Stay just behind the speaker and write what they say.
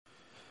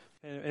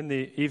In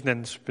the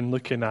evenings, we've been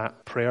looking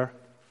at prayer,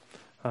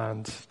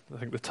 and I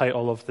think the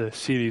title of the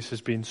series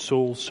has been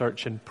Soul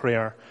Searching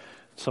Prayer.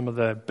 Some of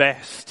the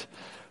best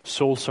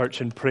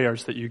soul-searching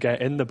prayers that you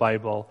get in the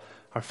Bible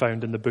are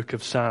found in the book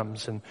of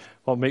Psalms. And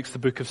what makes the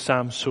book of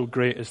Psalms so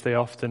great is they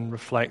often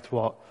reflect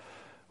what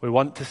we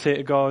want to say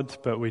to God,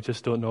 but we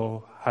just don't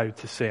know how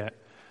to say it.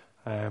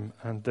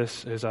 And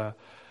this is a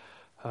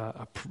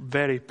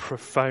very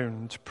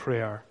profound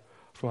prayer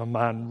from a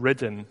man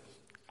ridden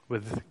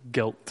with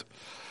guilt.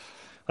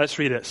 Let's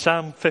read it.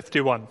 Psalm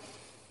 51.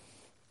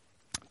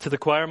 To the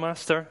choir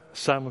master,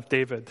 Psalm of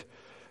David,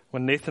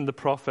 when Nathan the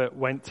prophet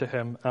went to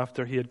him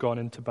after he had gone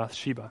into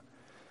Bathsheba.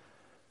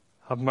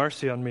 Have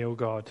mercy on me, O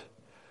God,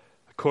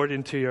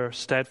 according to your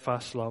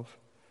steadfast love.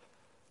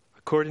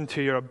 According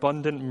to your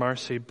abundant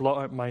mercy, blot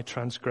out my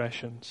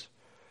transgressions.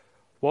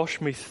 Wash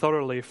me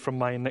thoroughly from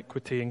my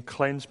iniquity and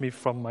cleanse me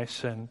from my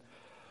sin.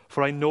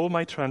 For I know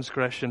my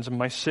transgressions, and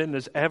my sin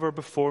is ever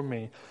before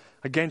me.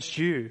 Against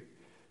you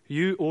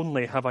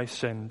only have I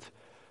sinned,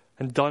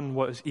 and done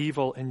what is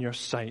evil in your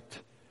sight,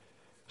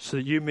 so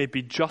that you may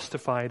be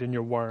justified in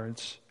your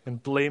words,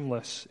 and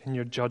blameless in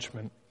your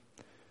judgment.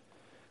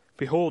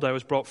 Behold, I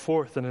was brought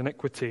forth in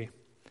iniquity,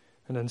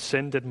 and in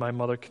sin did my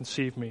mother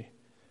conceive me.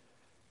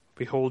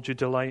 Behold, you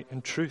delight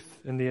in truth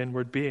in the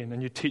inward being,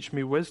 and you teach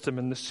me wisdom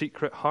in the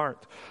secret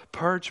heart.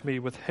 Purge me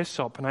with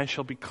hyssop, and I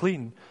shall be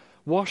clean.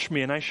 Wash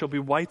me, and I shall be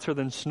whiter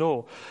than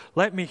snow.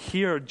 Let me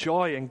hear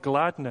joy and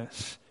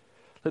gladness.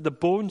 Let the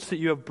bones that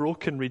you have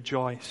broken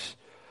rejoice.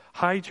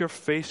 Hide your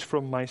face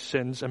from my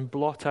sins and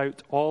blot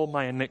out all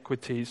my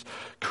iniquities.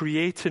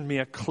 Create in me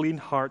a clean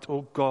heart,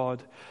 O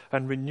God,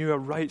 and renew a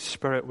right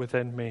spirit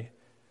within me.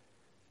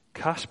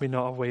 Cast me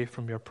not away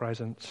from your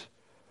presence.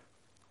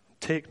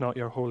 Take not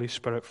your Holy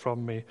Spirit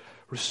from me.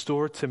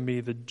 Restore to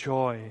me the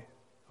joy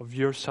of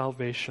your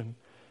salvation,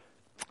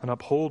 and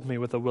uphold me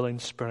with a willing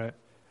spirit.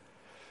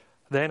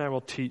 Then I will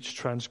teach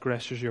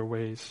transgressors your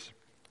ways,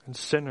 and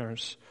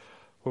sinners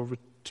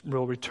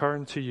will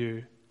return to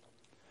you.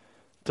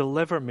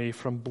 Deliver me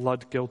from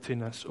blood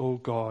guiltiness, O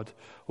God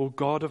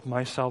of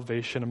my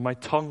salvation, and my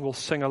tongue will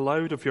sing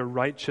aloud of your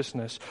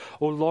righteousness.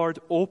 O Lord,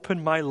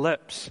 open my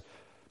lips,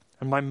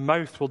 and my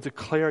mouth will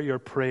declare your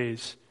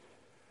praise.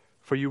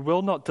 For you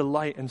will not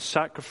delight in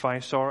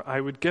sacrifice, or I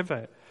would give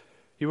it.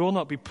 You will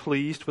not be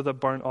pleased with a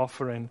burnt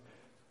offering.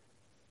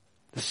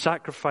 The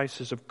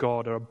sacrifices of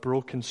God are a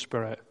broken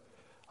spirit,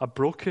 a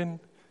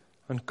broken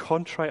and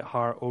contrite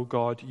heart, O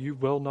God, you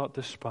will not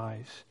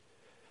despise.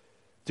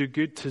 Do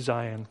good to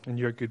Zion in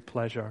your good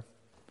pleasure.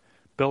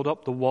 Build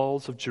up the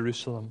walls of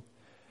Jerusalem.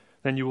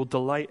 Then you will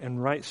delight in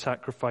right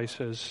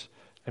sacrifices,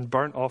 in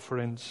burnt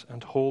offerings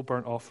and whole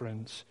burnt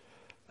offerings.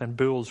 Then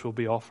bulls will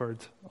be offered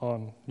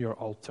on your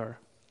altar.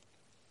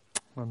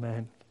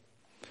 Amen.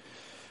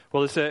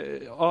 Well, as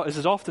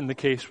is often the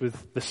case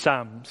with the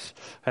Psalms,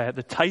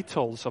 the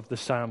titles of the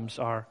Psalms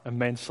are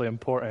immensely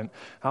important.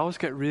 I always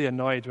get really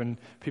annoyed when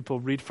people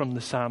read from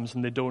the Psalms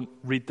and they don't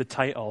read the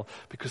title,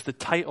 because the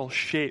title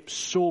shapes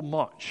so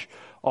much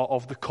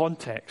of the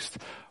context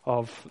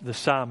of the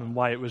psalm and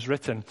why it was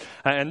written.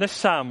 And this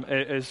psalm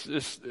is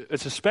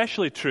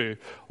especially true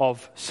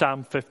of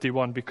Psalm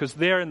 51, because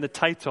there in the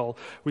title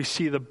we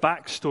see the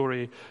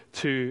backstory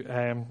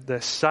to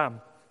this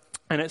psalm.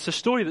 And it's a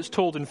story that's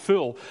told in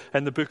full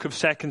in the book of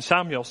 2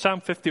 Samuel. Psalm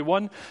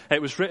 51,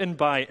 it was written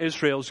by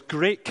Israel's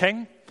great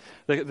king,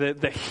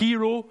 the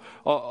hero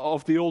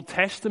of the Old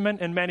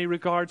Testament in many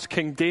regards,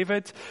 King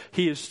David.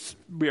 He is,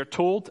 we are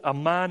told, a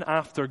man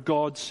after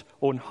God's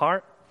own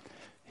heart.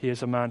 He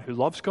is a man who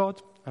loves God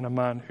and a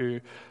man who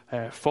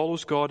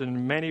follows God, and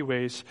in many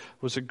ways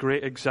was a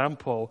great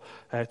example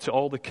to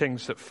all the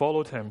kings that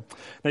followed him.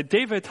 Now,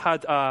 David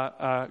had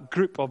a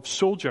group of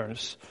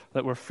soldiers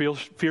that were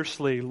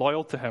fiercely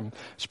loyal to him.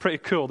 It's pretty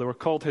cool. They were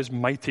called his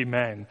mighty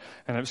men,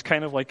 and it was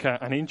kind of like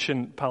an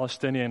ancient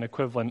Palestinian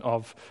equivalent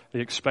of the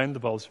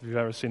Expendables, if you've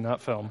ever seen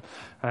that film.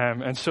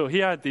 And so he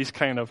had these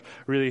kind of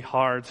really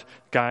hard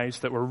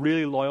guys that were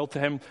really loyal to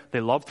him. They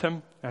loved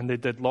him, and they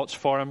did lots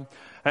for him.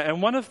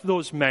 And one of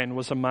those men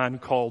was a man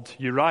called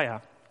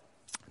Uriah.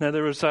 Now,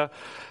 there was a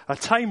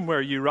time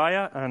where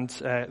Uriah and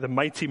the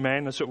mighty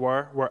men, as it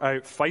were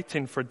out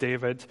fighting for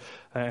David.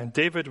 And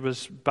David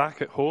was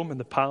back at home in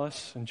the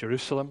palace in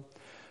Jerusalem.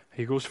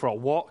 He goes for a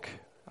walk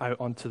out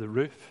onto the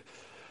roof,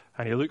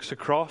 and he looks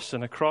across,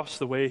 and across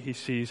the way he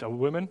sees a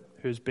woman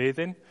who's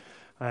bathing.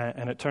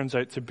 And it turns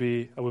out to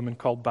be a woman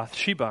called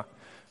Bathsheba,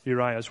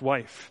 Uriah's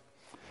wife.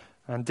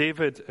 And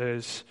David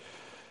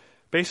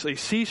basically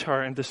sees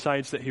her and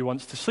decides that he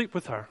wants to sleep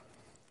with her.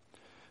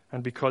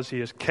 And because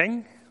he is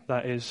king,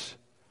 that is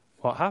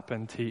what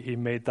happened. He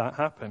made that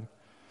happen.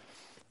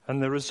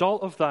 And the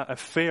result of that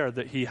affair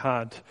that he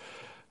had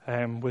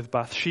with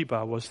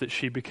Bathsheba was that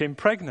she became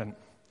pregnant.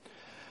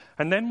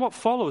 And then what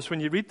follows when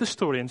you read the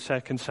story in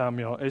 2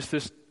 Samuel is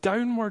this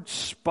downward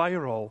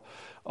spiral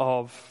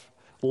of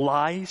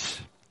lies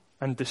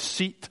and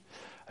deceit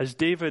as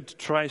David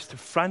tries to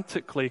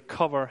frantically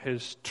cover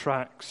his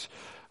tracks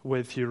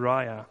with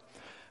Uriah.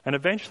 And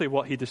eventually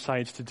what he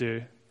decides to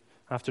do,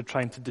 after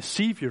trying to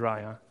deceive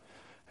Uriah,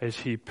 is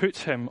he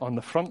puts him on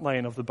the front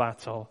line of the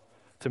battle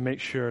to make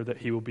sure that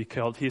he will be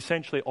killed. He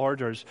essentially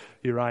orders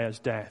Uriah's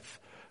death.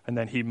 And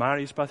then he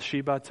marries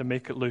Bathsheba to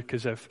make it look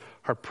as if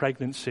her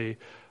pregnancy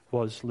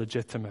was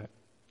legitimate.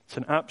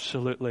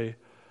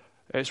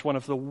 It's one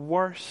of the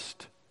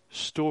worst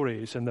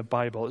stories in the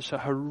Bible. It's a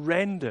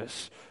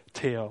horrendous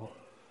tale.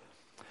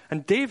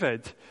 And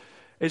David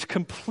is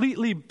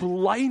completely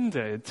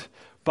blinded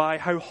by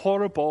how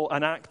horrible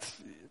an act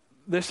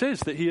this is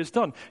that he has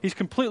done. He's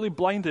completely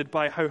blinded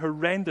by how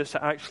horrendous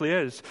it actually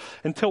is.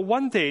 Until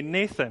one day,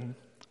 Nathan,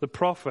 the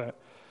prophet,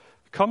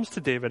 comes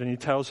to David and he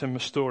tells him a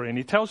story. And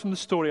he tells him the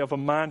story of a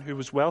man who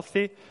was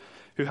wealthy,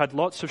 who had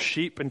lots of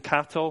sheep and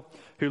cattle,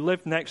 who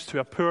lived next to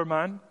a poor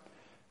man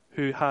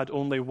who had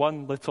only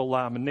one little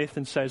lamb. And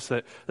Nathan says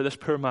that this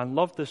poor man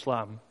loved this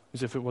lamb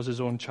as if it was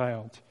his own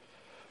child.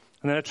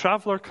 And then a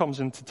traveler comes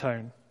into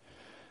town.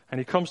 And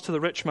he comes to the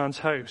rich man's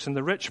house, and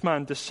the rich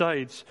man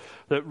decides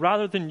that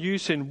rather than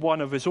using one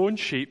of his own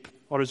sheep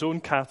or his own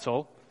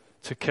cattle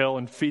to kill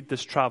and feed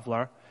this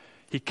traveler,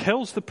 he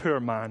kills the poor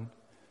man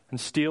and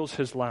steals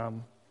his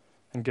lamb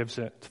and gives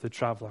it to the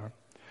traveler.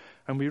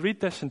 And we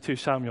read this in 2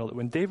 Samuel, that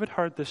when David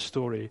heard this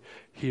story,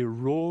 he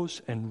arose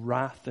in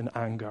wrath and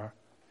anger.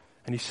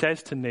 And he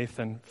says to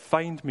Nathan,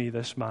 "Find me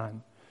this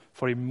man,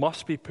 for he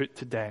must be put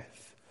to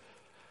death."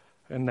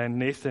 And then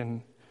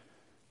Nathan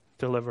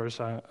delivers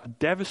a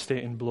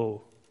devastating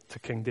blow to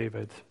King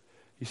David.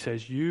 He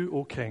says, "You,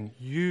 O king,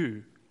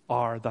 you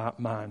are that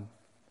man."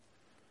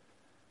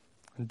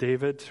 And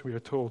David, we are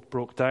told,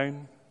 broke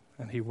down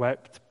and he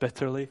wept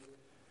bitterly.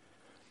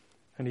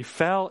 And he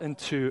fell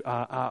into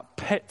a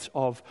pit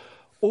of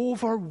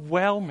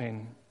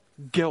overwhelming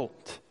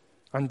guilt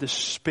and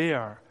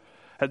despair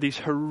at these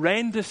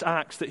horrendous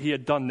acts that he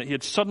had done, that he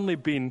had suddenly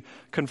been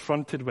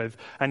confronted with.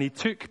 And he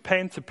took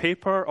pen to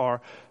paper,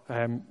 or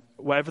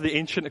whatever the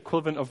ancient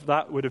equivalent of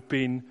that would have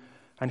been,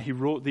 and he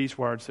wrote these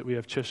words that we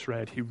have just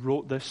read. He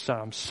wrote this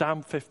psalm,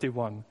 Psalm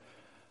 51,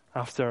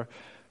 after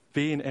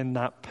being in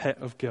that pit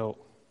of guilt.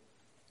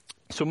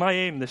 So my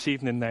aim this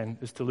evening then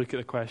is to look at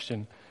the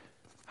question,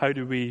 how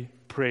do we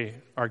pray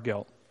our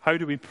guilt? How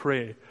do we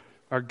pray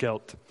our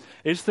guilt?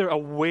 Is there a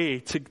way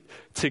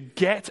to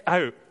get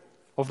out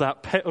of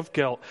that pit of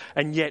guilt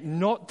and yet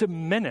not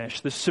diminish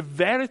the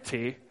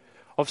severity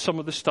of some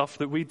of the stuff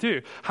that we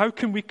do? How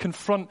can we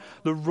confront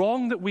the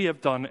wrong that we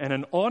have done in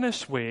an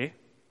honest way,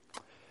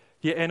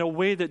 yet in a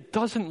way that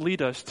doesn't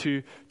lead us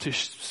to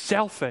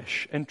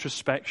selfish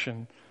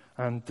introspection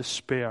and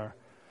despair?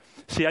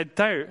 See, I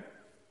doubt,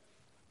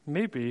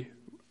 maybe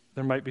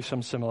there might be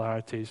some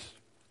similarities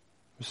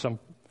with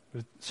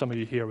some of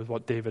you here with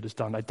what David has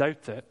done. I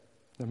doubt it.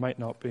 There might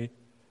not be.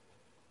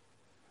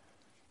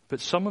 But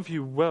some of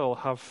you will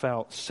have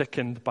felt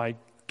sickened by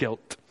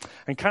guilt.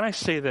 And can I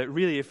say that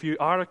really, if you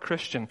are a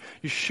Christian,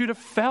 you should have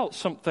felt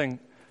something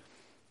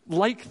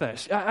like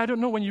this. I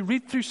don't know, when you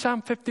read through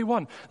Psalm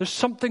 51, there's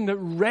something that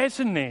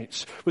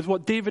resonates with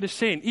what David is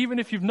saying, even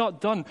if you've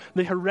not done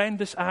the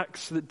horrendous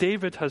acts that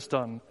David has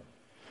done.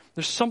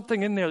 There's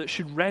something in there that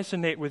should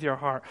resonate with your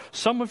heart.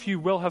 Some of you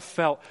will have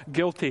felt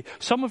guilty.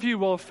 Some of you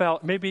will have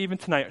felt, maybe even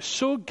tonight,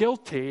 so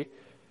guilty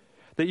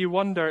that you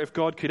wonder if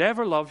God could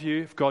ever love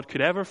you, if God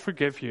could ever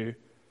forgive you,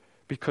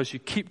 because you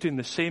keep doing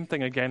the same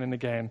thing again and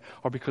again,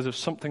 or because of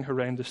something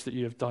horrendous that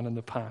you have done in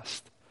the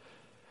past.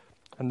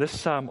 And this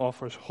psalm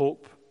offers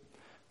hope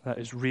that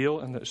is real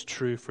and that is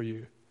true for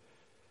you.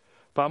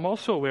 But I'm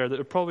also aware that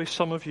there are probably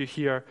some of you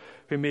here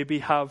who maybe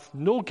have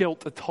no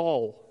guilt at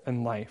all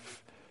in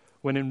life,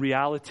 when in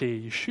reality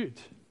you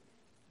should.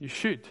 You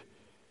should.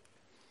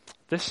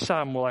 This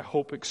psalm will, I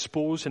hope,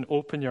 expose and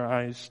open your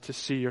eyes to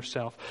see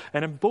yourself.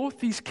 And in both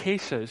these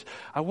cases,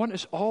 I want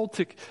us all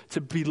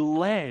to be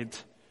led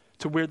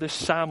to where this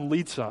psalm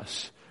leads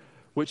us,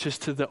 which is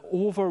to the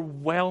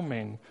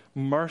overwhelming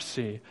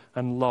mercy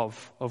and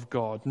love of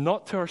God.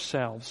 Not to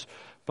ourselves,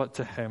 but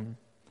to Him.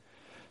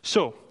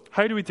 So,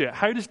 how do we do it?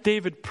 How does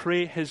David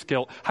pray his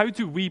guilt? How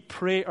do we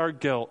pray our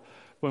guilt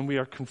when we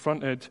are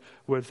confronted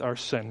with our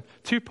sin?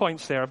 2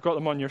 points there. I've got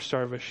them on your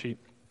service sheet.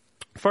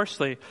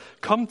 Firstly,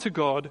 come to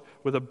God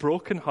with a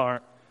broken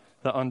heart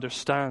that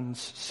understands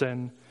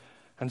sin.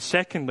 And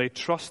secondly,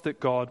 trust that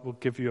God will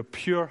give you a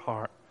pure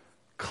heart,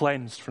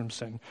 cleansed from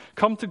sin.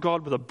 Come to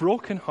God with a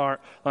broken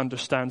heart that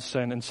understands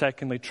sin. And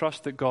secondly,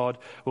 trust that God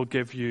will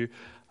give you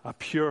a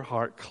pure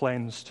heart,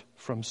 cleansed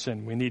from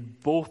sin. We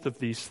need both of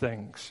these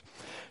things.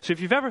 So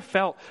if you've ever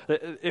felt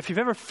guilt, if you've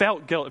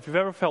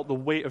ever felt the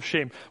weight of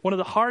shame, one of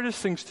the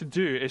hardest things to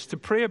do is to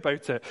pray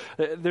about it.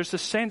 There's a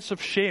sense of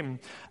shame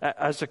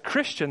as a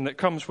Christian that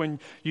comes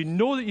when you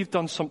know that you've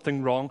done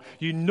something wrong,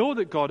 you know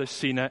that God has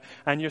seen it,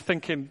 and you're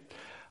thinking,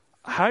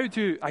 how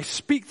do I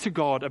speak to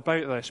God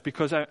about this?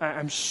 Because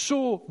I'm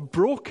so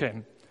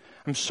broken.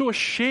 I'm so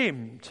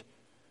ashamed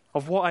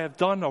of what I have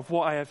done, of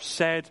what I have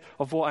said,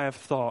 of what I have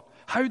thought.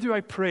 How do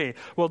I pray?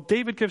 Well,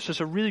 David gives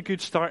us a really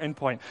good starting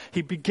point.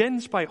 He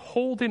begins by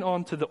holding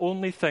on to the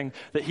only thing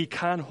that he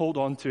can hold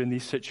on to in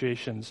these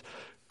situations: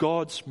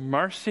 God's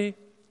mercy,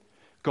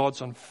 God's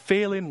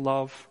unfailing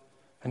love,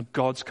 and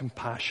God's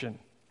compassion.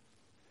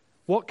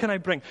 What can I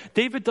bring?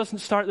 David doesn't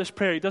start this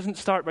prayer. He doesn't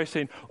start by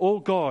saying, oh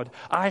God,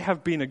 I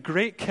have been a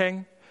great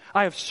king.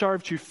 I have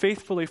served you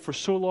faithfully for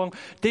so long.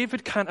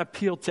 David can't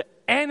appeal to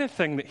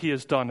anything that he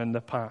has done in the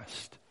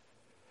past.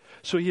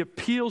 So he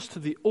appeals to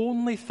the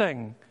only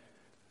thing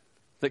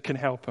that can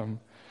help him.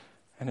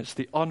 And it's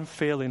the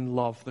unfailing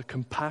love, the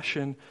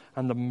compassion,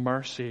 and the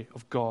mercy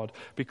of God,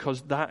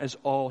 because that is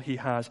all he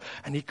has.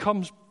 And he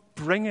comes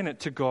bringing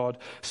it to God,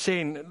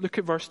 saying, look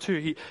at verse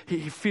 2,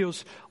 he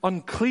feels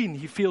unclean,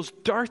 he feels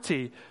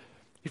dirty,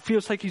 he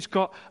feels like he's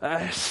got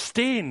a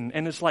stain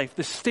in his life,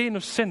 the stain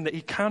of sin that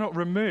he cannot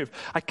remove.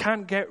 I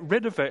can't get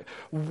rid of it.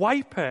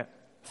 Wipe it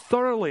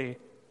thoroughly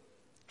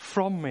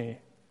from me.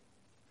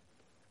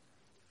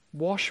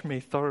 Wash me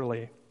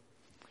thoroughly.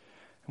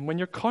 And when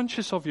you're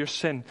conscious of your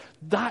sin,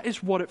 that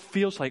is what it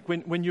feels like.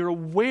 When you're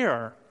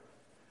aware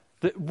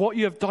that what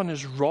you have done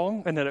is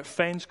wrong and that it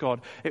offends God,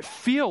 it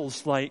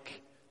feels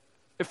like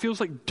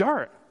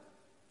dirt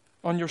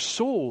on your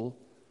soul.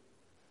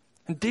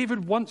 And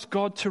David wants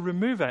God to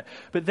remove it.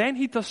 But then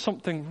he does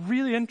something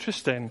really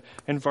interesting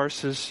in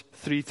verses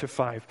 3 to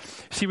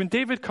 5. See, when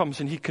David comes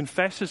and he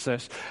confesses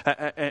this,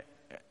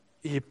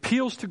 he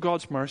appeals to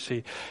God's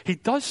mercy. He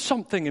does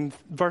something in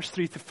verse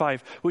 3 to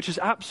 5, which is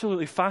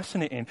absolutely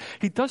fascinating.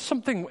 He does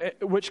something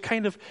which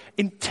kind of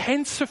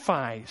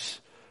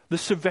intensifies the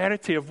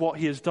severity of what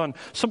he has done,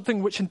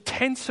 something which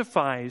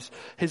intensifies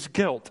his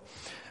guilt.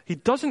 He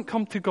doesn't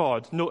come to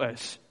God,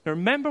 notice. Now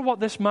remember what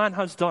this man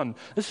has done.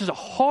 This is a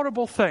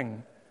horrible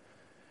thing.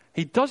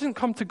 He doesn't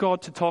come to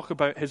God to talk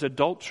about his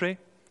adultery.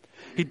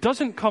 He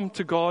doesn't come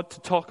to God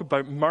to talk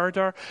about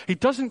murder. He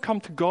doesn't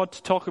come to God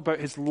to talk about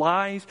his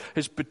lies,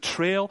 his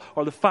betrayal,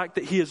 or the fact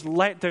that he has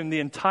let down the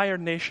entire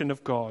nation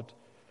of God.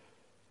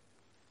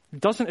 He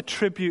doesn't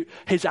attribute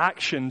his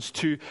actions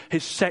to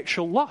his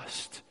sexual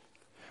lust,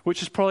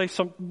 which is probably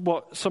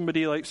what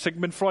somebody like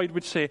Sigmund Freud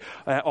would say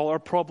all our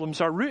problems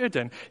are rooted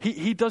in.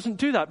 He doesn't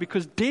do that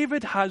because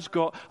David has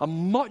got a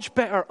much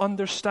better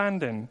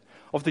understanding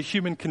of the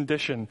human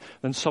condition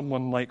than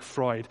someone like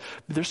Freud.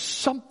 But there's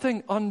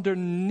something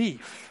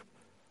underneath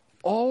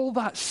all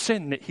that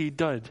sin that he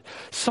did,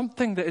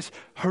 something that is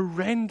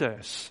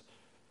horrendous,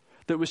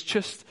 that was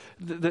just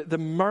the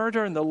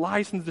murder and the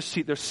lies and the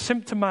deceit. They're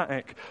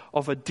symptomatic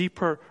of a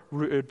deeper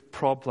rooted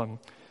problem.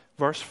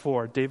 Verse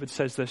 4, David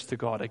says this to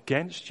God,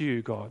 against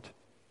you, God,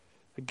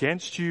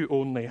 against you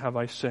only have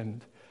I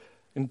sinned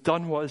and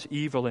done what is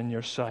evil in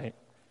your sight,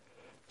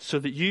 so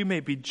that you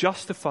may be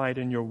justified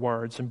in your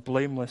words and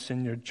blameless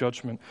in your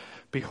judgment.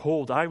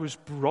 Behold, I was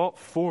brought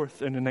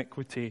forth in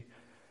iniquity,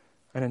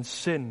 and in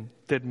sin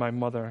did my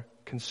mother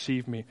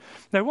conceive me.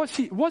 Now,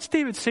 what's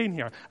David saying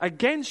here?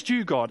 Against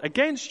you, God,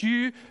 against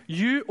you,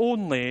 you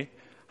only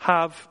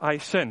have I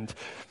sinned.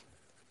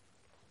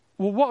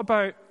 Well, what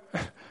about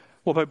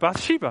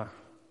Bathsheba?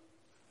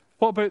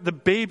 What about the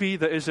baby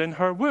that is in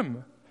her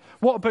womb?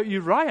 What about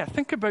Uriah?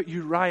 Think about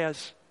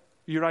Uriah's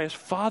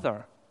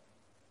father,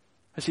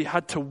 as he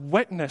had to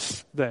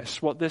witness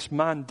this, what this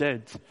man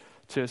did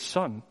to his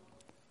son,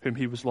 whom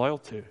he was loyal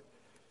to.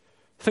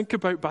 Think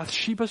about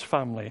Bathsheba's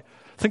family.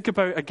 Think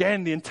about,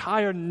 again, the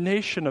entire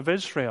nation of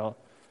Israel.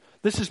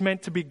 This is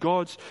meant to be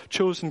God's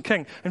chosen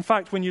king. In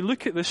fact, when you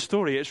look at this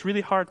story, it's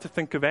really hard to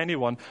think of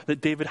anyone that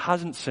David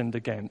hasn't sinned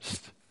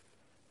against.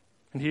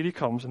 And here he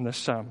comes in this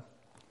psalm,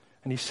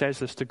 and he says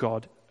this to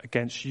God,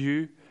 against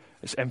you,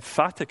 it's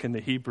emphatic in the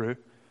Hebrew,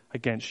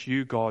 against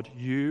you, God,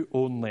 you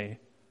only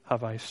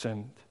have I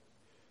sinned.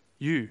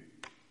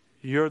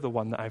 You're the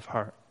one that I've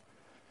hurt.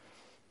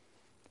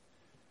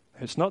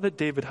 It's not that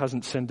David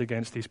hasn't sinned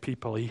against these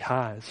people, he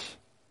has.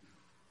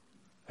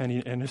 And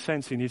in a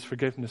sense, he needs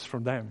forgiveness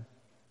from them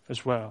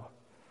as well.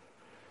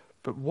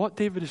 But what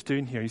David is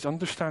doing here, he's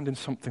understanding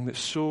something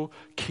that's so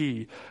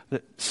key,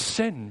 that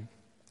sin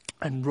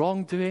and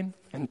wrongdoing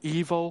and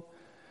evil,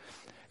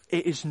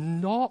 it is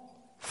not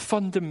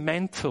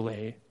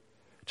fundamentally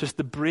just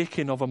the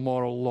breaking of a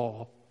moral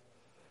law,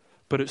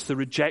 but it's the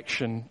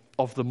rejection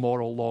of the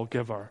moral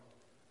lawgiver.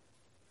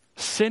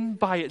 Sin,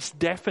 by its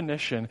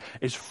definition,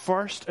 is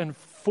first and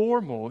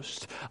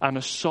foremost an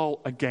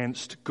assault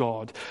against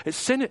God.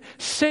 Sin,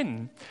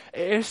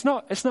 it's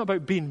not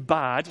about being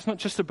bad. It's not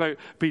just about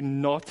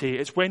being naughty.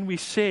 It's when we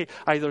say,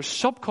 either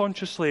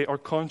subconsciously or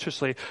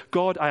consciously,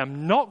 God, I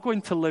am not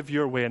going to live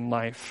your way in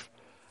life.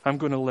 I'm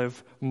going to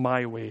live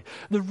my way.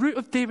 The root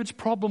of David's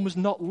problem was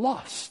not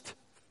lust,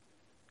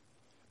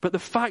 but the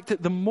fact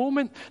that the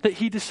moment that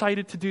he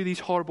decided to do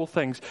these horrible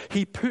things,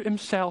 he put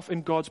himself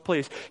in God's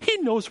place. He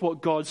knows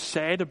what God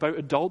said about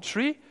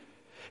adultery.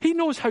 He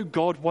knows how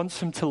God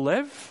wants him to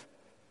live.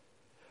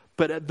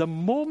 But at the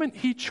moment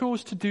he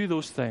chose to do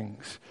those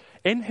things,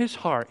 in his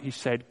heart he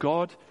said,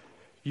 God,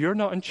 you're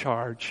not in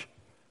charge.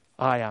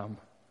 I am.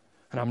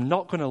 And I'm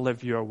not going to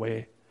live your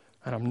way.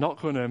 And I'm not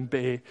going to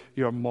obey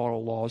your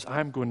moral laws.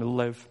 I'm going to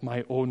live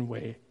my own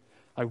way.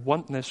 I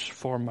want this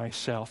for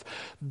myself.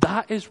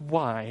 That is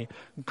why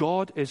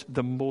God is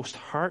the most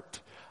hurt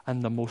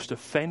and the most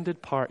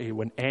offended party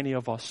when any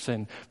of us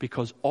sin,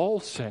 because all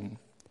sin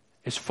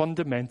is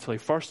fundamentally,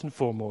 first and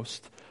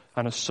foremost,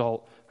 an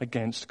assault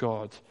against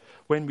God.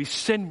 When we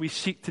sin, we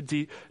seek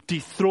to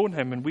dethrone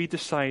him, and we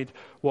decide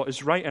what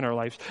is right in our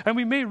lives. And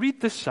we may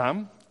read this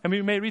psalm, and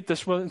we may read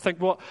this and think,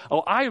 well,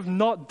 I have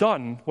not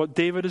done what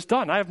David has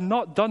done. I have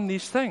not done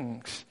these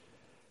things.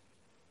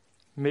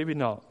 Maybe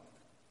not.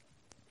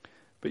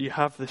 But you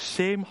have the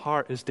same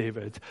heart as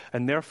David,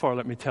 and therefore,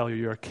 let me tell you,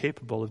 you are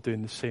capable of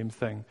doing the same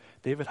thing.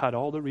 David had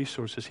all the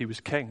resources. He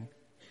was king.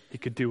 He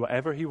could do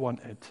whatever he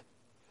wanted.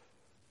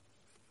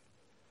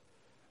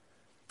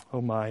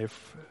 Oh my,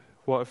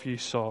 what if you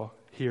saw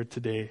here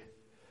today,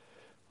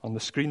 on the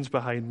screens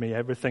behind me,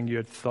 everything you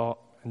had thought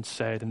and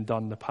said and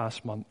done the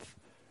past month,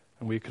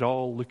 and we could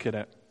all look at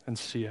it and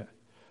see it.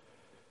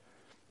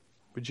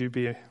 Would you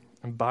be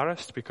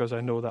embarrassed? Because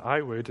I know that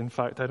I would. In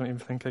fact, I don't even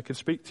think I could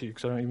speak to you,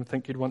 because I don't even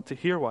think you'd want to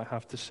hear what I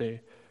have to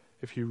say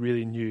if you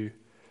really knew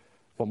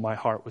what my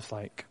heart was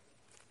like.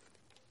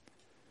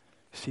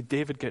 See,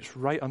 David gets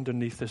right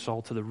underneath this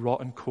all, to the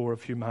rotten core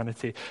of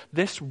humanity.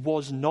 This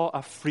was not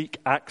a freak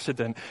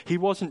accident. He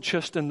wasn't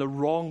just in the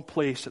wrong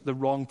place at the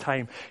wrong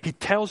time. He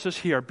tells us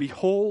here,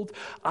 behold,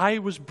 I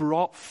was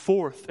brought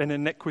forth in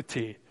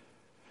iniquity.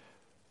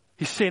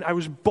 He's saying, I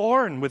was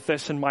born with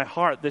this in my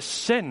heart, this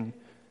sin.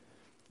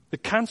 The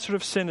cancer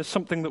of sin is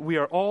something that we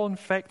are all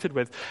infected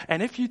with.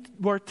 And if you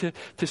were to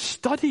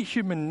study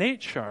human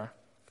nature,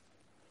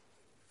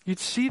 you'd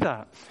see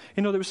that.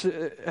 You know, there's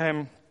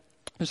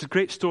a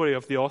great story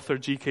of the author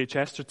G.K.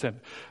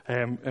 Chesterton,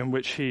 in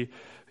which you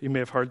may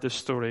have heard this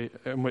story,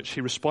 in which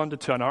he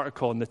responded to an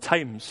article in the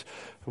Times,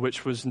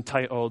 which was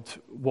entitled,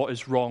 What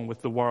is Wrong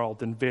with the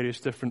World? And various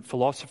different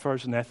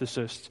philosophers and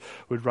ethicists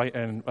would write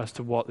in as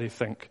to what they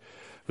think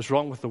was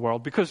wrong with the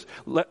world. Because,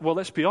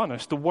 let's be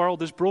honest, the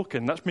world is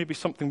broken. That's maybe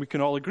something we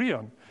can all agree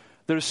on.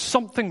 There is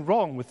something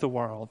wrong with the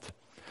world.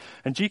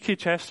 And G.K.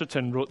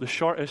 Chesterton wrote the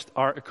shortest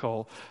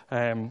article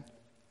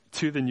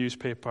to the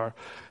newspaper.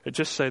 It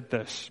just said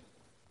this,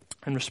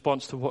 in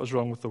response to what is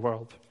wrong with the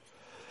world.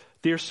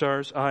 Dear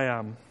sirs, I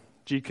am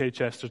G.K.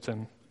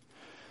 Chesterton.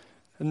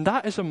 And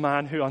that is a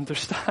man who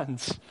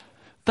understands.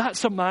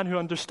 That's a man who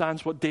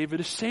understands what David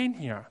is saying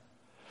here.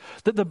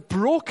 That the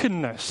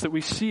brokenness that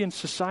we see in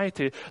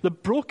society, the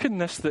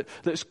brokenness that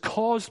is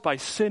caused by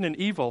sin and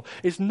evil,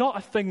 is not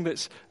a thing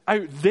that's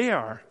out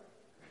there.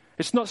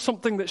 It's not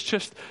something that's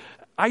just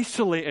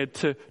isolated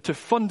to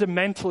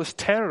fundamentalist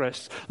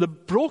terrorists. The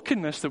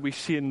brokenness that we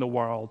see in the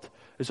world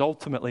is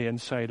ultimately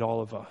inside all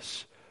of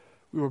us.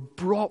 We were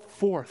brought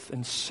forth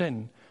in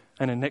sin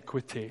and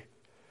iniquity.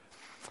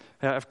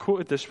 I've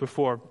quoted this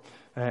before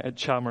at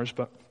Chalmers,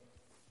 but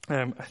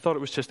I thought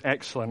it was just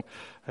excellent.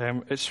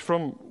 It's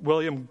from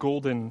William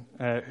Golding,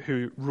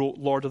 who wrote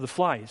Lord of the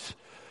Flies.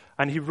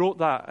 And he wrote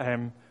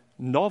that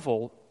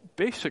novel.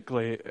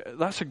 Basically,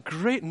 that's a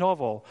great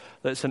novel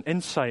that's an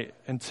insight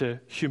into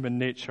human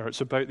nature.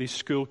 It's about these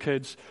school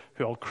kids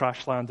who all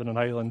crash land on an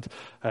island,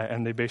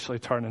 and they basically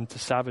turn into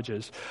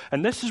savages.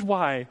 And this is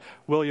why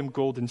William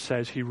Golding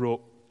says he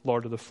wrote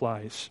Lord of the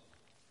Flies.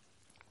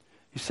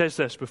 He says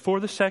this, before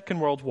the Second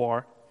World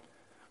War,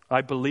 I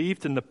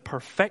believed in the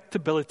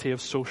perfectibility of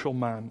social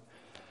man,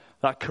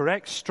 that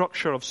correct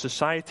structure of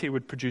society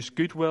would produce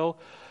goodwill,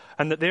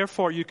 and that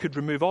therefore you could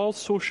remove all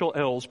social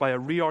ills by a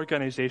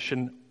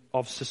reorganization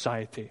of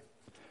society.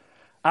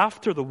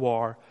 After the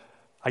war,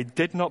 I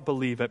did not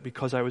believe it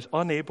because I was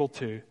unable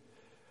to.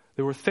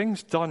 There were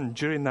things done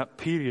during that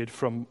period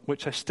from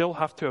which I still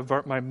have to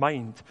avert my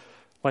mind,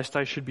 lest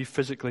I should be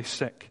physically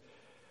sick.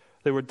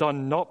 They were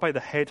done not by the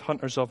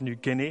headhunters of New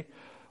Guinea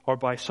or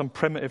by some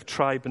primitive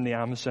tribe in the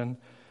Amazon.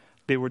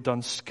 They were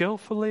done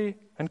skillfully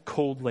and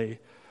coldly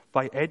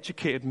by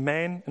educated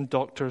men and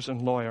doctors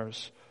and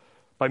lawyers,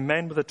 by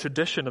men with a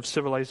tradition of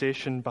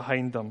civilization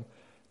behind them,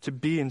 to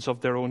beings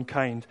of their own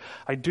kind.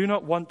 I do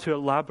not want to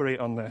elaborate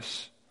on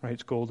this,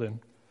 writes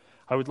Golding.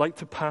 I would like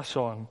to pass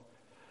on,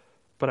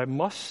 but I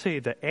must say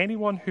that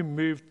anyone who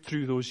moved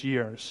through those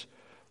years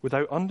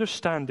without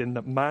understanding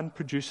that man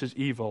produces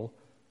evil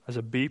as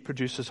a bee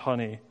produces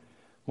honey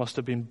must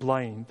have been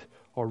blind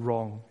or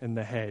wrong in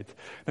the head.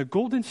 Now,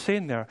 Golding's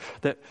saying there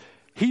that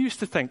he used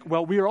to think,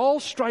 well, we are all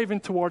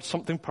striving towards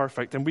something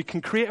perfect and we can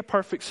create a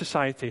perfect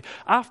society.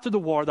 After the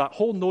war, that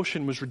whole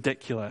notion was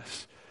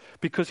ridiculous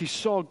because he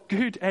saw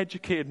good,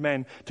 educated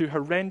men do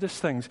horrendous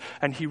things,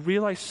 and he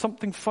realized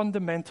something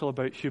fundamental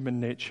about human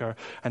nature,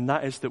 and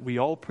that is that we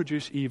all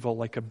produce evil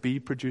like a bee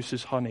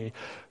produces honey.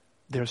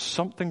 There's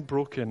something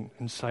broken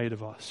inside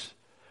of us.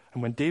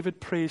 And when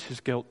David prays his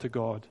guilt to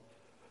God,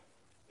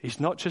 he's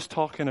not just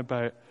talking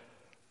about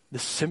the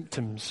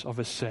symptoms of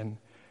his sin.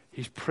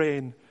 He's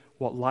praying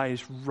what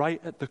lies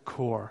right at the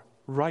core,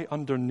 right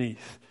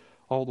underneath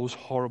all those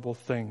horrible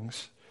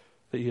things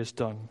that he has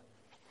done.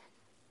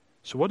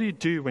 So what do you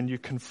do when you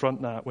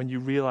confront that, when you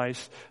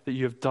realize that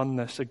you have done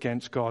this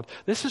against God?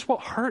 This is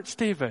what hurts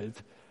David,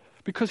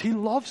 because he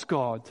loves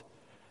God,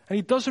 and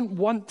he doesn't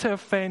want to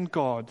offend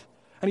God,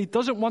 and he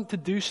doesn't want to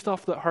do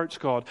stuff that hurts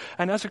God.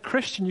 And as a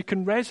Christian, you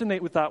can resonate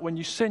with that. When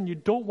you sin, you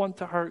don't want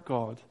to hurt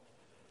God.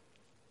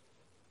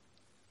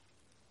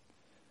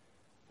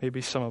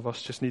 Maybe some of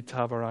us just need to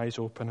have our eyes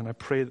open, and I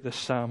pray that this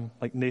psalm,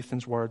 like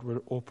Nathan's word,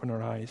 would open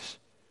our eyes.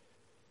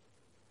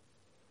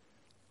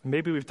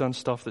 Maybe we've done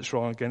stuff that's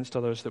wrong against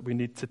others that we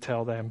need to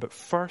tell them, but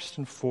first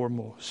and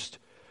foremost,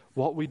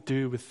 what we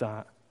do with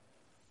that,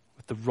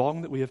 with the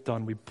wrong that we have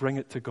done, we bring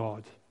it to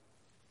God.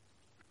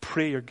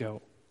 Pray your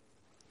guilt.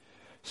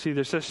 See,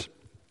 it's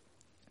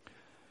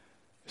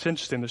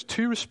interesting, there's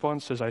two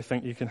responses I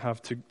think you can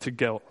have to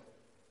guilt.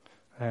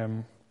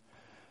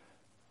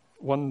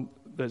 One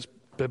that's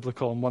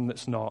biblical and one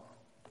that's not.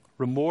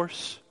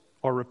 Remorse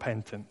or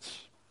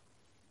repentance.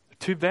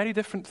 Two very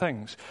different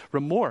things.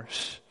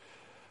 Remorse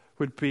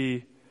would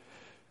be,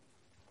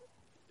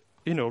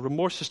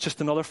 remorse is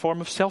just another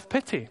form of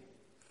self-pity.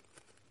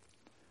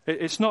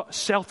 It's not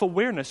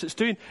self-awareness. It's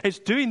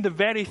doing the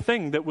very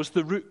thing that was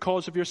the root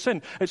cause of your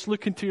sin. It's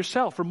looking to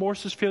yourself.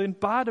 Remorse is feeling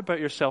bad about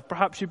yourself.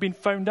 Perhaps you've been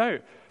found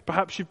out.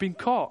 Perhaps you've been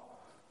caught.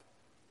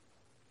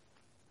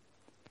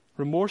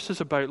 Remorse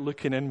is about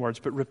looking inwards,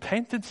 but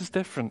repentance is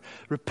different.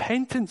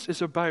 Repentance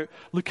is about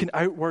looking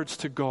outwards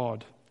to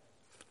God.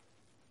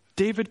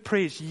 David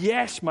prays,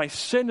 yes, my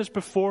sin is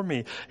before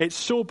me. It's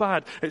so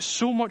bad. It's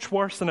so much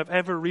worse than I've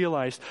ever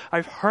realized.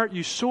 I've hurt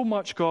you so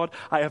much, God.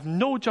 I have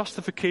no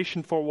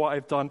justification for what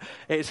I've done.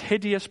 It is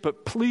hideous,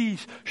 but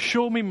please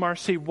show me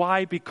mercy.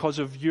 Why? Because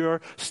of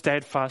your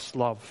steadfast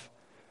love.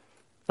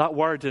 That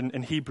word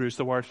in Hebrew is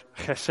the word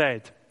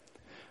chesed,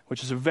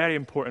 which is a very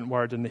important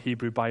word in the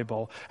Hebrew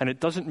Bible. And it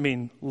doesn't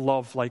mean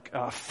love like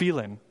a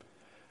feeling.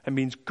 It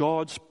means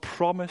God's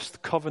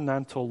promised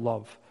covenantal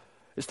love.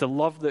 It's the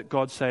love that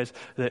God says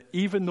that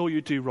even though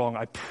you do wrong,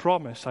 I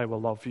promise I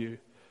will love you.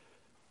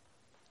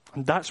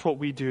 And that's what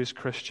we do as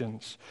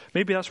Christians.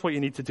 Maybe that's what you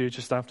need to do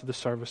just after the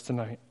service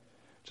tonight.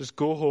 Just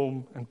go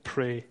home and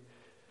pray.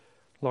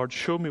 Lord,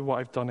 show me what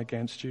I've done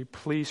against you.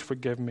 Please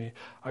forgive me.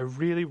 I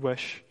really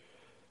wish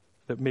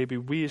that maybe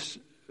we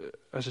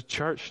as a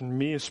church, and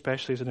me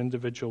especially as an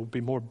individual,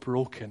 be more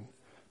broken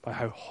by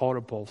how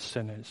horrible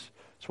sin is.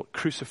 It's what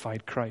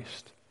crucified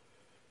Christ.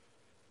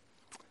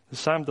 The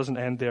psalm doesn't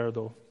end there,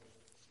 though.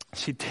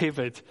 See,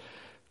 David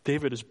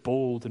is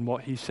bold in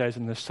what he says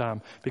in this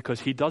psalm because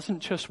he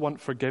doesn't just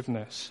want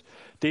forgiveness.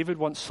 David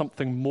wants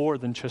something more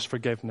than just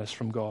forgiveness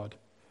from God.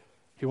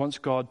 He wants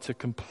God to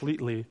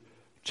completely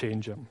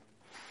change him.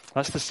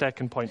 That's the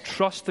second point.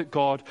 Trust that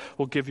God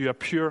will give you a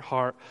pure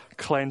heart,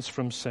 cleansed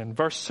from sin.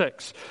 Verse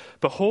 6,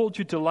 behold,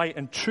 you delight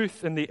in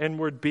truth in the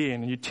inward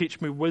being, and you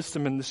teach me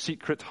wisdom in the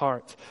secret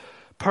heart.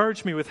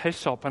 Purge me with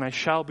hyssop, and I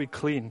shall be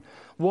clean.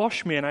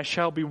 Wash me, and I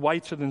shall be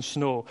whiter than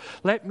snow.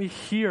 Let me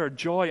hear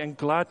joy and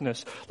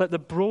gladness. Let the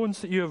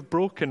bones that you have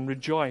broken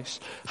rejoice.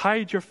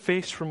 Hide your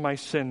face from my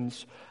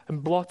sins,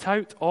 and blot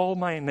out all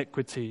my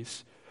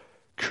iniquities.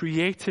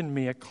 Create in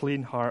me a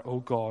clean heart, O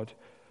God,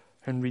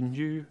 and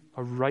renew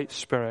a right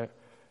spirit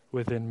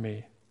within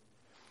me.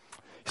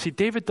 See,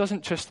 David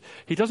doesn't just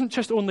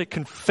only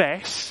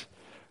confess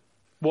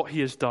what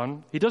he has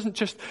done. He doesn't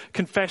just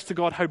confess to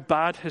God how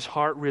bad his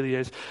heart really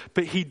is,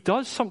 but he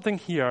does something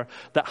here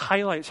that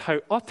highlights how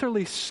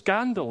utterly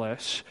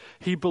scandalous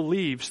he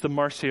believes the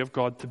mercy of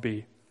God to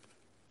be.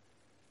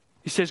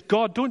 He says,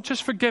 God, don't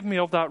just forgive me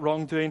of that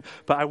wrongdoing,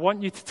 but I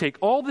want you to take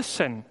all the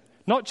sin,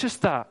 not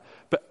just that,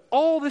 but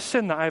all the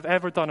sin that I've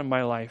ever done in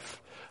my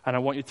life, and I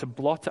want you to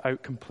blot it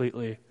out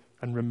completely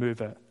and remove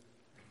it.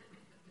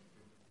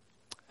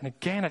 And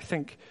again, I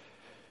think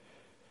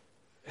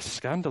it's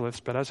scandalous,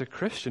 but as a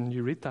Christian,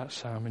 you read that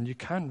psalm and you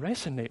can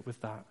resonate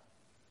with that.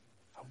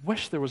 I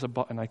wish there was a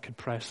button I could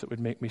press that would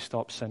make me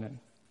stop sinning.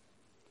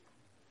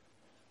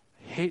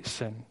 Hate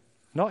sin,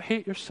 not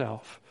hate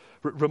yourself.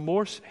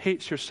 Remorse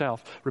hates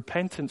yourself.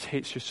 Repentance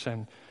hates your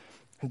sin.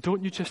 And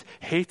don't you just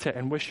hate it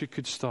and wish you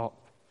could stop?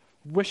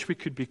 Wish we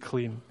could be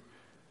clean.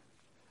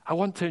 I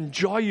want to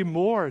enjoy you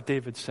more,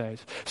 David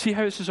says. See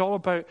how this is all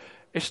about,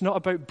 it's not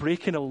about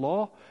breaking a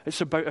law.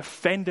 It's about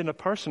offending a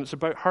person. It's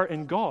about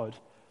hurting God.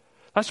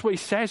 That's what he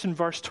says in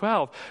verse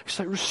 12. It's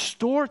like,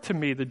 restore to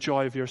me the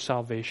joy of your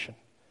salvation.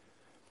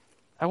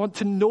 I want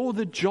to know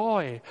the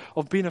joy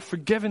of being a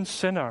forgiven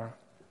sinner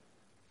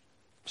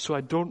so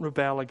I don't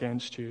rebel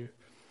against you.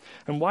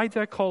 And why do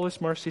I call this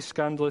mercy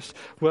scandalous?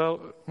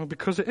 Well,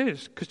 because it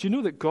is. Because do you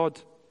know that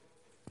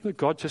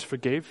God just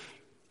forgave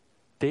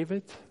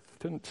David?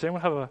 Does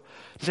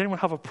anyone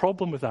have a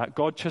problem with that?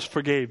 God just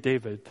forgave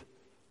David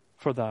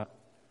for that.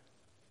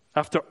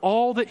 After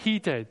all that he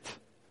did,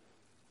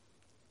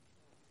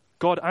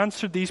 God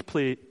answered these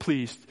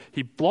pleas.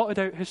 He blotted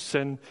out his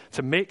sin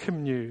to make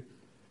him new.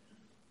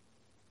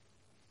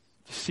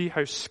 You see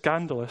how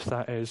scandalous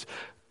that is.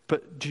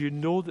 But do you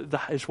know that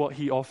that is what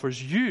he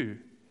offers you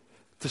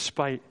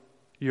despite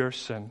your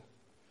sin?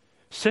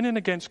 Sinning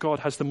against God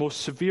has the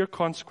most severe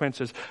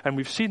consequences, and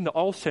we've seen that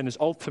all sin is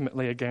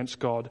ultimately against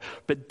God.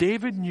 But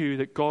David knew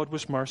that God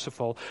was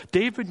merciful.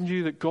 David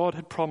knew that God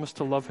had promised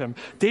to love him.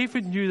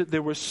 David knew that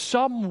there was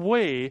some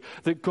way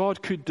that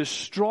God could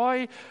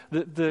destroy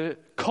the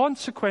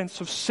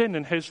consequence of sin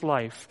in his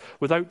life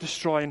without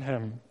destroying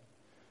him.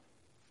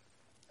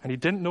 And he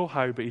didn't know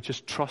how, but he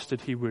just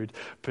trusted he would.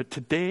 But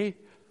today,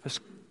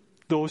 as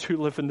those who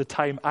live in the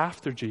time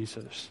after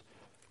Jesus.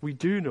 We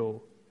do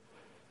know.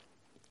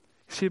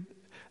 See,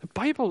 the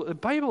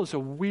Bible is a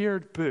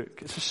weird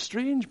book. It's a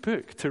strange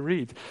book to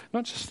read,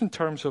 not just in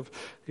terms of,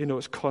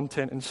 its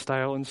content and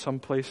style in some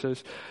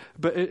places,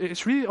 but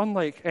it's really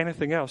unlike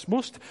anything else.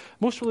 Most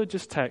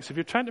religious texts, if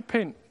you're trying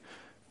to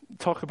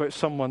talk about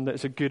someone that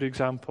is a good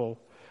example,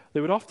 they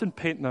would often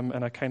paint them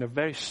in a kind of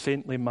very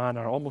saintly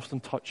manner, almost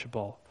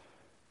untouchable.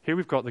 Here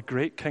we've got the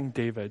great King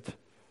David,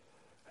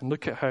 and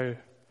look at how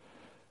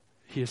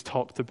he is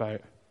talked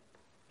about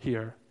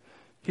here.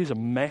 He's a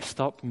messed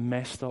up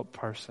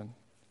person.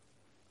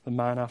 The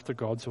man after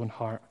God's own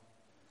heart.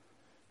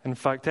 In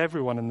fact,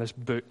 everyone in this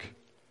book,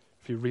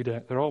 if you read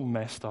it, they're all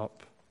messed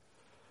up,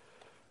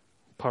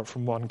 apart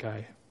from one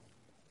guy.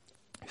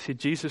 You see,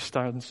 Jesus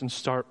stands in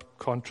stark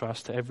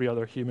contrast to every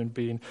other human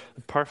being.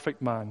 The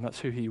perfect man,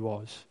 that's who he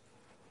was,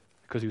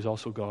 because he was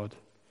also God.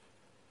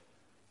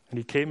 And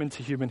he came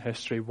into human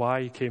history.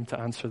 Why? He came to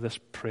answer this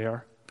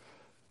prayer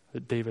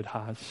that David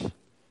has.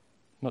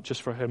 Not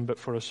just for him, but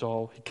for us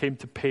all. He came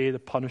to pay the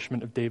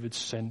punishment of David's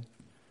sin.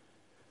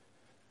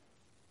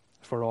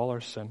 For all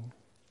our sin.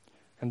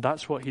 And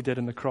that's what he did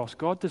on the cross.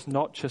 God does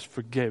not just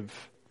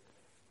forgive.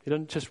 He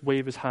doesn't just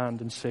wave his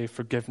hand and say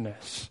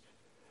forgiveness.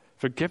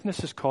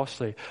 Forgiveness is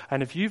costly.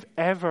 And if you've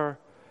ever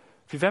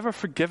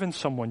forgiven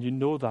someone, you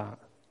know that.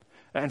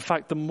 In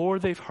fact, the more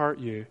they've hurt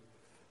you,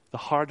 the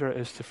harder it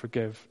is to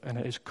forgive. And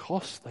it is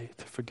costly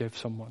to forgive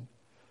someone.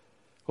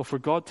 Well, for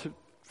God to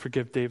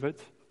forgive David,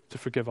 to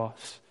forgive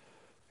us,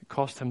 it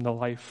cost him the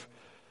life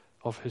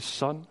of his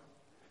son,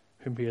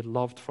 whom he had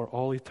loved for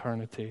all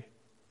eternity.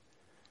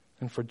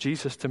 And for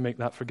Jesus to make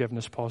that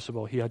forgiveness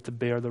possible, he had to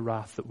bear the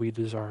wrath that we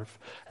deserve.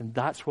 And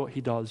that's what he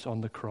does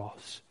on the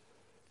cross.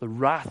 The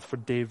wrath for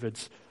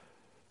David's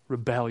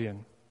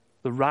rebellion,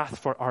 the wrath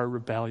for our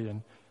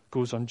rebellion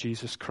goes on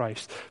Jesus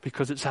Christ.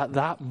 Because it's at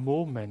that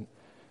moment,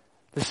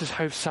 this is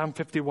how Psalm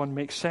 51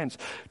 makes sense.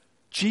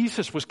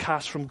 Jesus was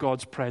cast from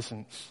God's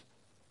presence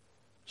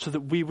so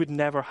that we would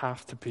never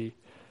have to be.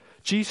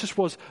 Jesus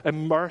was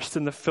immersed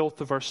in the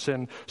filth of our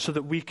sin so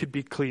that we could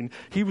be clean.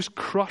 He was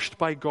crushed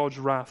by God's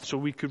wrath so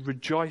we could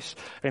rejoice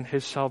in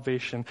his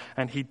salvation.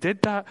 And he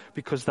did that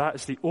because that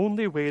is the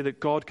only way that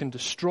God can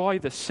destroy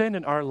the sin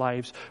in our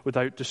lives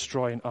without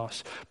destroying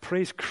us.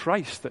 Praise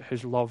Christ that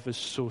his love is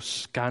so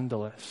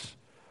scandalous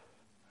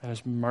and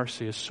his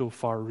mercy is so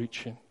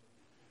far-reaching.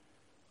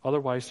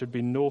 Otherwise, there'd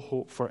be no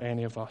hope for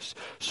any of us.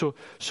 So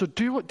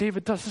do what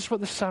David does. This is what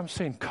the Psalm's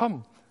saying.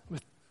 Come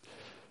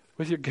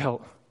with your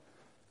guilt,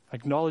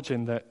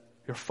 acknowledging that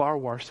you're far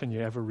worse than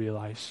you ever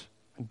realize,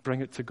 and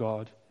bring it to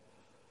God.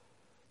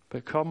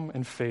 But come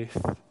in faith,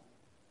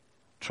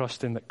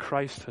 trusting that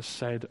Christ has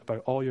said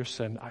about all your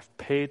sin, I've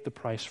paid the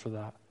price for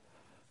that,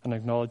 and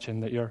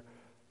acknowledging that you're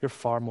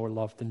far more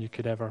loved than you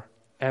could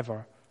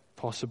ever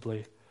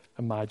possibly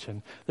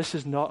imagine. This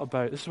is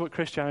what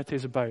Christianity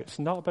is about. It's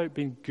not about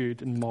being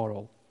good and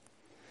moral.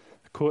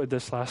 I quoted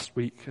this last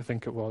week, I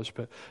think it was,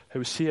 but it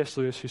was C.S.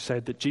 Lewis who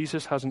said that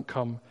Jesus hasn't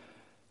come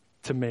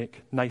to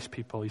make nice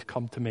people. He's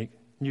come to make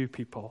new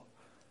people.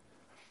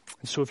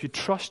 And so if you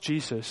trust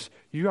Jesus,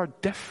 you are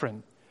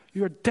different.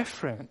 You are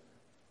different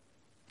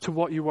to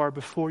what you were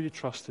before you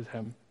trusted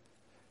him.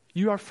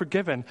 You are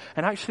forgiven.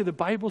 And actually the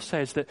Bible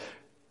says that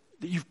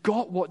you've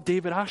got what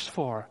David asked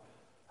for,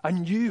 a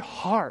new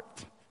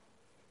heart.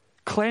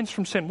 Cleansed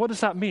from sin. What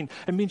does that mean?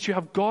 It means you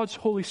have God's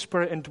Holy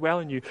Spirit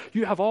indwelling you.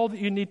 You have all that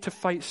you need to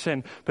fight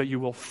sin, but you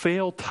will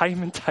fail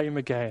time and time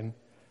again.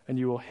 And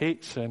you will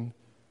hate sin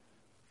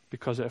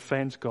because it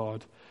offends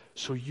God.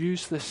 So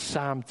use this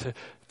psalm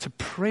to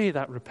pray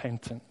that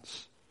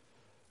repentance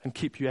and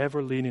keep you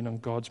ever leaning on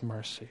God's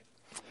mercy.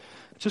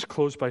 I'll just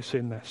close by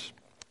saying this.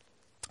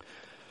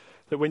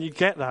 That when you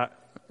get that,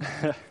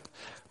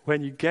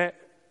 when you get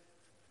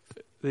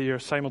that you're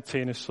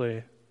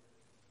simultaneously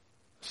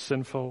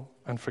sinful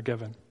and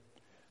forgiven,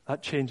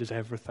 that changes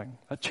everything.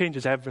 That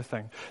changes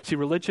everything. See,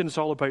 religion is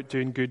all about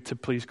doing good to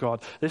please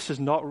God. This is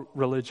not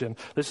religion.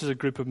 This is a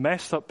group of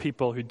messed up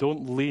people who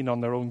don't lean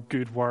on their own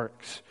good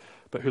works,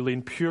 but who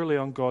lean purely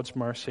on God's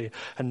mercy.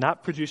 And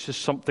that produces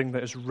something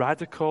that is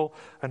radical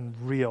and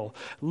real.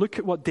 Look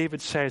at what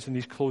David says in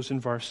these closing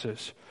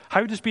verses.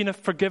 How does being a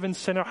forgiven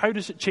sinner, how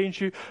does it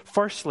change you?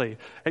 Firstly,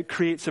 it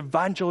creates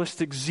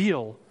evangelistic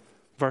zeal.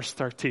 Verse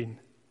 13.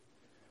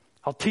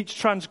 I'll teach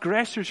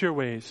transgressors your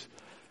ways,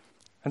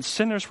 and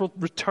sinners will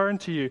return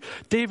to you.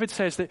 David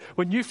says that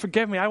when you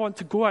forgive me, I want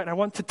to go out and I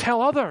want to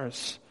tell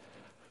others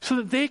so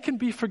that they can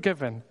be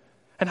forgiven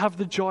and have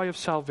the joy of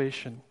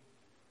salvation.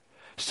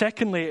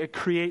 Secondly, it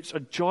creates a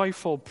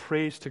joyful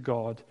praise to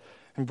God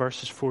in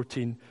verses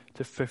 14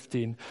 to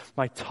 15.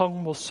 My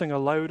tongue will sing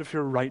aloud of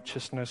your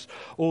righteousness.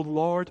 O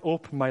Lord,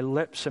 open my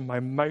lips and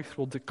my mouth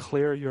will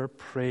declare your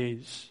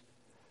praise.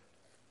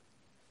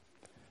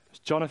 It's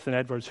Jonathan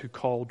Edwards who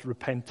called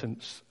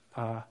repentance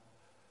a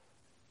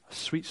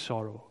sweet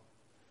sorrow,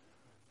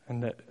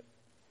 and that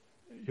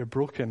you're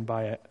broken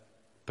by it,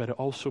 but it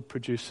also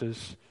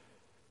produces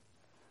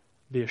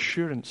the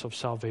assurance of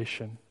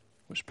salvation,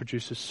 which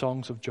produces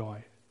songs of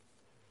joy.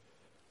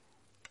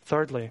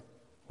 Thirdly,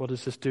 What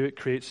does this do? It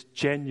creates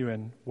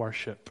genuine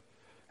worship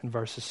in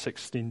verses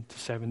 16 to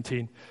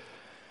 17.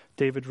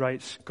 David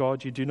writes,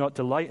 God, you do not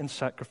delight in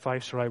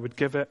sacrifice, or I would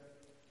give it.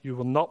 You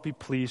will not be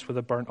pleased with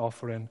a burnt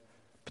offering.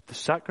 But the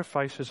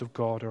sacrifices of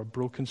God are a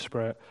broken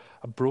spirit,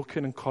 a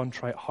broken and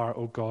contrite heart,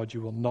 O God,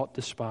 you will not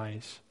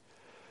despise.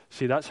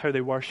 See, that's how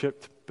they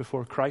worshipped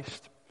before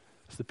Christ.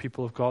 As the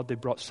people of God, they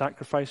brought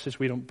sacrifices.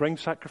 We don't bring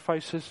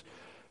sacrifices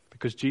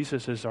because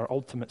Jesus is our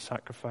ultimate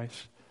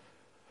sacrifice.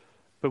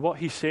 But what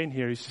he's saying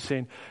here, he's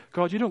saying,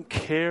 God, you don't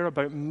care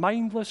about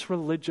mindless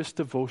religious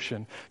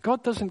devotion.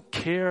 God doesn't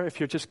care if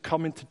you're just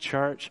coming to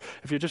church,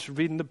 if you're just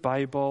reading the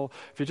Bible,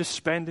 if you're just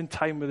spending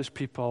time with his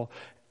people.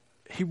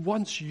 He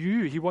wants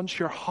you. He wants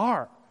your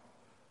heart.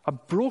 A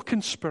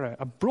broken spirit,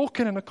 a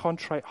broken and a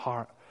contrite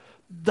heart.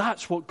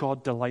 That's what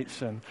God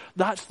delights in.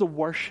 That's the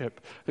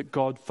worship that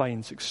God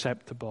finds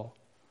acceptable.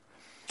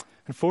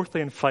 And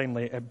fourthly and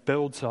finally, it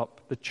builds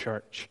up the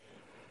church.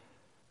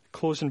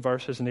 Closing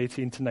verses in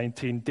 18 to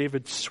 19,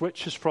 David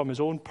switches from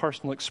his own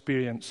personal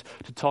experience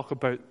to talk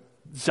about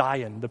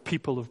Zion, the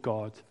people of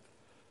God.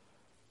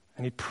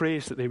 And he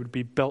prays that they would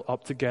be built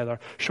up together,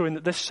 showing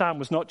that this psalm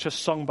was not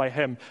just sung by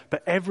him,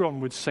 but everyone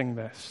would sing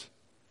this.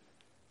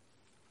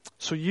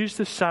 So use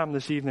this psalm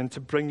this evening to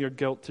bring your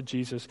guilt to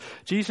Jesus.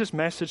 Jesus'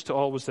 message to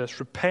all was this: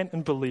 repent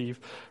and believe.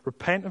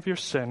 Repent of your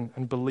sin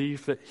and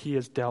believe that he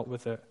has dealt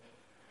with it.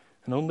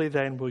 And only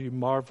then will you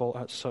marvel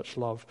at such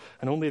love.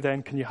 And only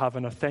then can you have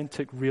an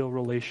authentic, real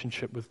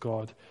relationship with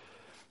God.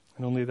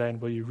 And only then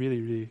will you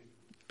really, really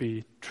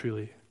be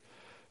truly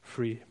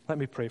free. Let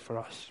me pray for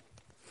us.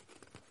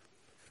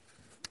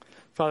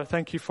 Father,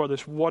 thank you for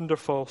this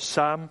wonderful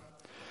psalm,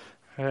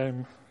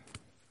 born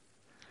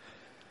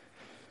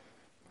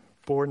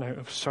out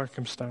of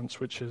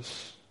circumstance which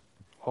is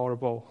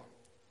horrible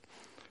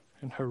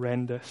and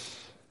horrendous.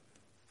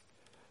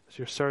 As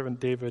your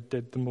servant David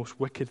did the most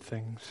wicked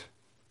things,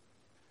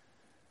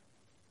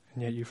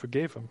 and yet you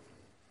forgave him.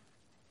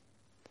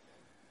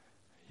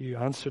 You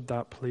answered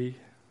that plea,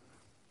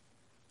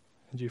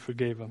 and you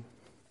forgave him.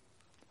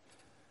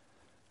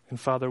 And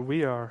Father,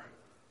 we are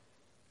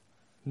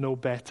no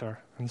better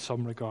in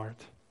some regard.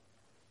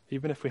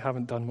 Even if we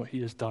haven't done what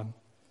he has done,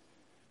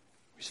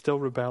 we still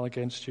rebel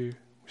against you,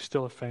 we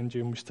still offend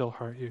you, and we still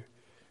hurt you.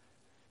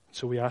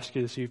 So we ask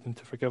you this evening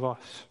to forgive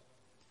us.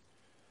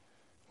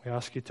 We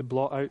ask you to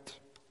blot out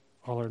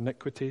all our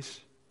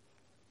iniquities.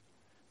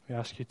 We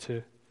ask you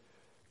to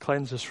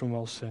cleanse us from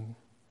all sin.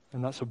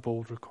 And that's a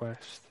bold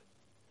request.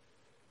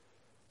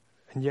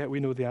 And yet we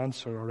know the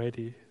answer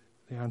already.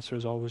 The answer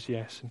is always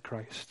yes in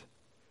Christ.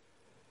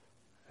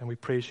 And we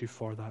praise you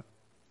for that.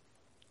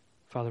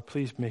 Father,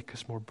 please make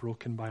us more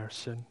broken by our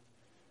sin.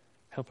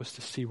 Help us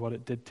to see what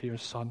it did to your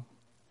Son,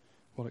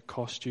 what it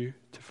cost you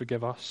to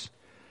forgive us.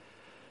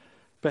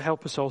 But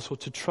help us also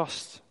to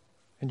trust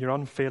in your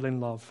unfailing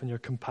love and your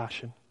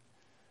compassion.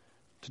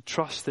 To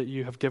trust that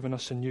you have given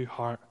us a new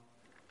heart,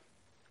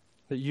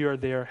 that you are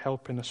there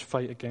helping us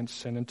fight against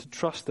sin, and to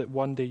trust that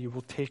one day you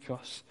will take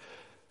us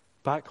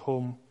back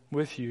home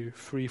with you,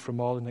 free from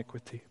all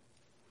iniquity.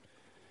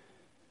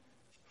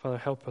 Father,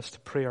 help us to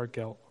pray our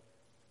guilt,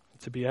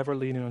 to be ever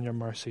leaning on your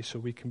mercy so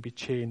we can be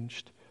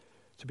changed,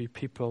 to be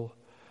people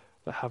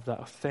that have that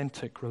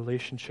authentic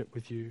relationship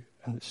with you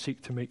and that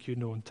seek to make you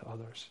known to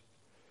others.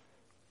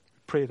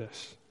 We pray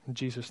this in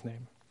Jesus'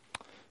 name.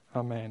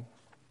 Amen.